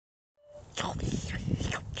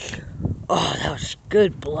Oh, that was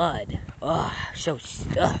good blood. Oh, so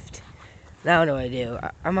stuffed. Now I know what I do.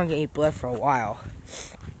 I'm not gonna eat blood for a while.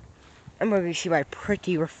 I'm gonna see my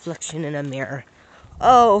pretty reflection in a mirror.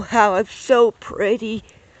 Oh, how I'm so pretty.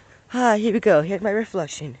 Ah, here we go. Here's my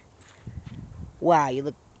reflection. Wow,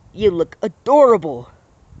 you look adorable.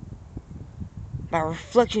 My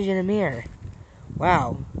reflection's in a mirror.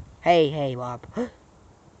 Wow. Hey, Bob.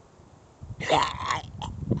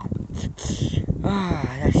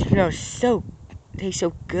 Ah, that smells so, tastes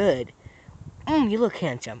so good. You look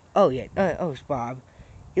handsome. Oh yeah. Oh, it's Bob.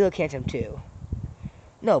 You look handsome too.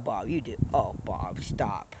 No, Bob, you do. Oh, Bob,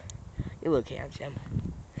 stop. You look handsome.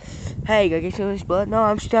 Hey, go get some of this blood. No,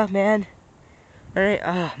 I'm stuffed, man. All right.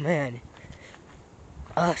 Oh man.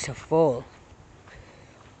 Oh, so full.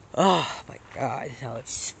 Oh my God. Oh,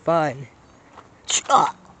 it's fun.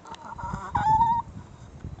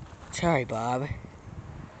 Sorry, Bob.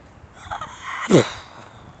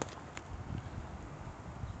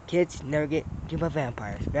 Kids never get by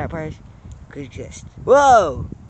vampires. Vampires could exist. Whoa!